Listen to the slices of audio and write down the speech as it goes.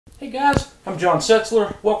Hey guys, I'm John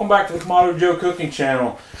Setzler. Welcome back to the Kamado Joe Cooking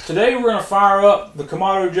Channel. Today we're going to fire up the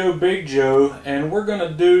Kamado Joe Big Joe and we're going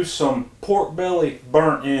to do some pork belly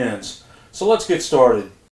burnt ends. So let's get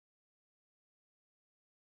started.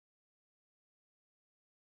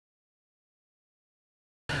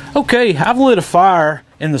 Okay, I've lit a fire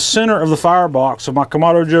in the center of the firebox of my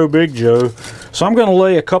Kamado Joe Big Joe. So I'm going to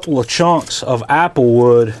lay a couple of chunks of apple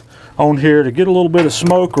wood on here to get a little bit of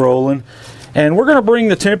smoke rolling. And we're going to bring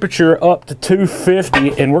the temperature up to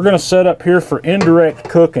 250 and we're going to set up here for indirect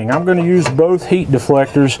cooking. I'm going to use both heat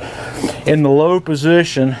deflectors in the low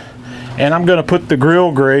position and I'm going to put the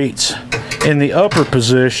grill grates in the upper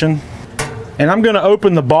position. And I'm going to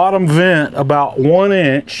open the bottom vent about 1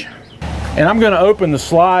 inch. And I'm going to open the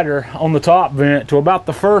slider on the top vent to about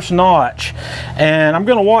the first notch. And I'm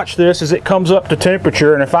going to watch this as it comes up to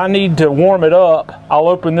temperature. And if I need to warm it up, I'll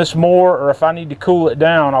open this more. Or if I need to cool it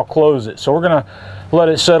down, I'll close it. So we're going to let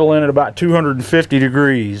it settle in at about 250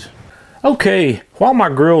 degrees. Okay, while my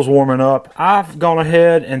grill's warming up, I've gone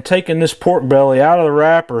ahead and taken this pork belly out of the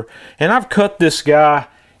wrapper. And I've cut this guy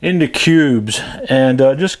into cubes. And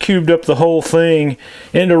just cubed up the whole thing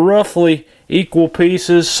into roughly equal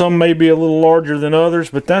pieces. Some may be a little larger than others,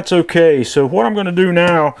 but that's okay. So what I'm going to do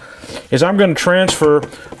now is I'm going to transfer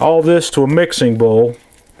all this to a mixing bowl,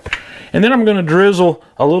 and then I'm going to drizzle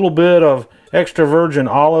a little bit of extra virgin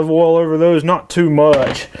olive oil over those, not too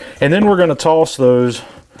much, and then we're going to toss those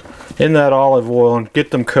in that olive oil and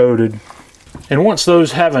get them coated. And once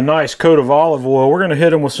those have a nice coat of olive oil, we're going to hit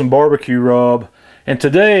them with some barbecue rub. And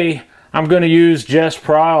today I'm going to use Jess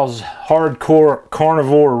Pryle's Hardcore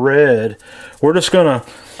Carnivore Red. We're just going to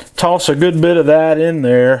toss a good bit of that in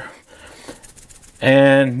there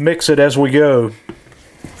and mix it as we go.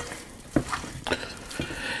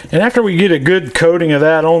 And after we get a good coating of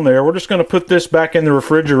that on there, we're just going to put this back in the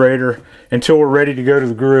refrigerator until we're ready to go to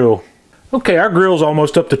the grill. Okay, our grill's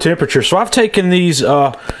almost up to temperature, so I've taken these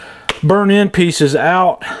burn-in pieces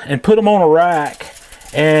out and put them on a rack,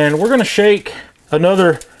 and we're going to shake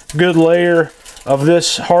another good layer of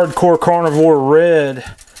this Hardcore Carnivore Red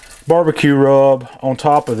barbecue rub on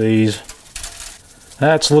top of these.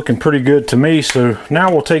 That's looking pretty good to me, so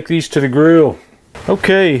now we'll take these to the grill.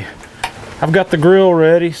 Okay, I've got the grill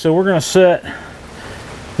ready, so we're going to set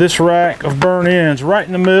this rack of burn ends right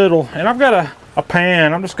in the middle, and I've got a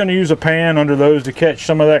pan. I'm just going to use a pan under those to catch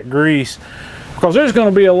some of that grease, because there's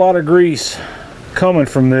going to be a lot of grease coming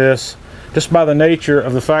from this, just by the nature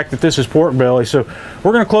of the fact that this is pork belly. So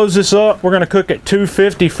we're going to close this up. We're going to cook at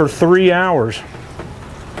 250 for 3 hours.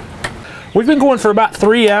 We've been going for about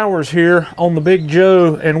 3 hours here on the Big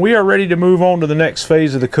Joe, and we are ready to move on to the next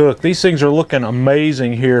phase of the cook. These things are looking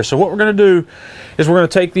amazing here. So what we're going to do is we're going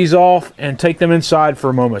to take these off and take them inside for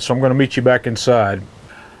a moment. So I'm going to meet you back inside.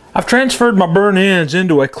 I've transferred my burn ends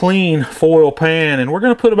into a clean foil pan, and we're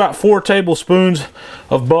going to put about 4 tablespoons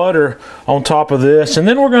of butter on top of this, and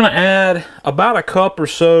then we're going to add about a cup or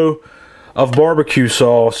so of barbecue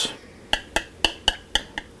sauce.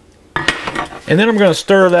 And then I'm going to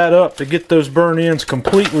stir that up to get those burn ends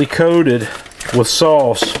completely coated with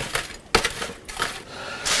sauce.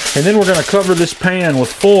 And then we're going to cover this pan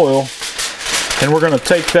with foil, and we're going to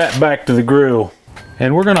take that back to the grill.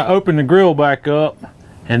 And we're going to open the grill back up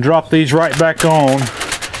and drop these right back on,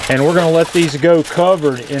 and we're going to let these go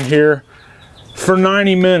covered in here for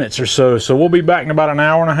 90 minutes or so. So we'll be back in about an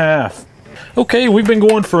hour and a half. Okay, we've been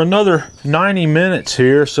going for another 90 minutes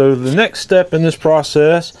here. So the next step in this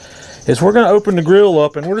process is we're going to open the grill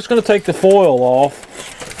up, and we're just going to take the foil off,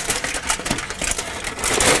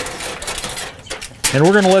 and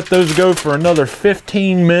we're going to let those go for another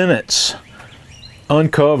 15 minutes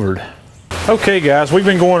uncovered. Okay guys, we've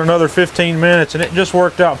been going another 15 minutes and it just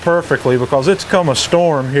worked out perfectly because it's come a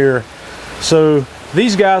storm here. So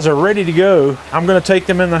these guys are ready to go. I'm going to take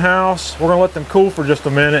them in the house. We're going to let them cool for just a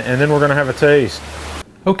minute, and then we're going to have a taste.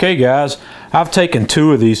 Okay guys, I've taken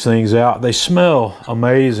 2 of these things out. They smell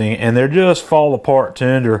amazing and they're just fall apart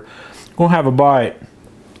tender. We'll have a bite.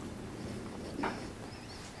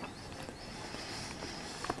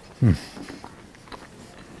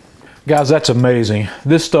 Guys, that's amazing.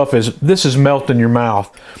 This is melting your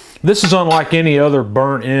mouth. This is unlike any other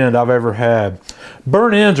burnt end I've ever had.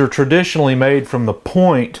 Burnt ends are traditionally made from the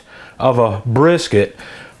point of a brisket.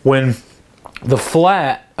 When the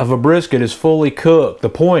flat of a brisket is fully cooked, the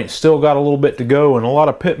point's still got a little bit to go, and a lot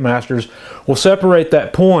of pitmasters will separate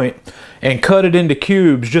that point and cut it into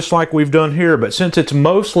cubes just like we've done here. But since it's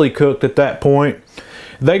mostly cooked at that point,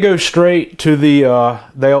 they go straight to the,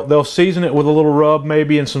 they'll season it with a little rub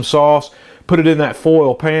maybe and some sauce, put it in that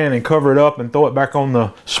foil pan and cover it up and throw it back on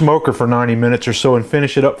the smoker for 90 minutes or so and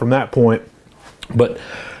finish it up from that point. But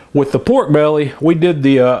With the pork belly, we did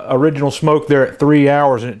the original smoke there at 3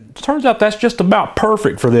 hours, and it turns out that's just about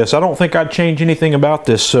perfect for this. I don't think I'd change anything about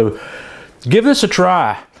this, so give this a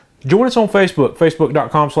try. Join us on Facebook,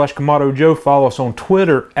 facebook.com/KamadoJoe. Follow us on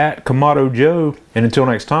Twitter @KamadoJoe. And until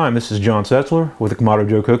next time, this is John Setzler with the Kamado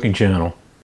Joe Cooking Channel.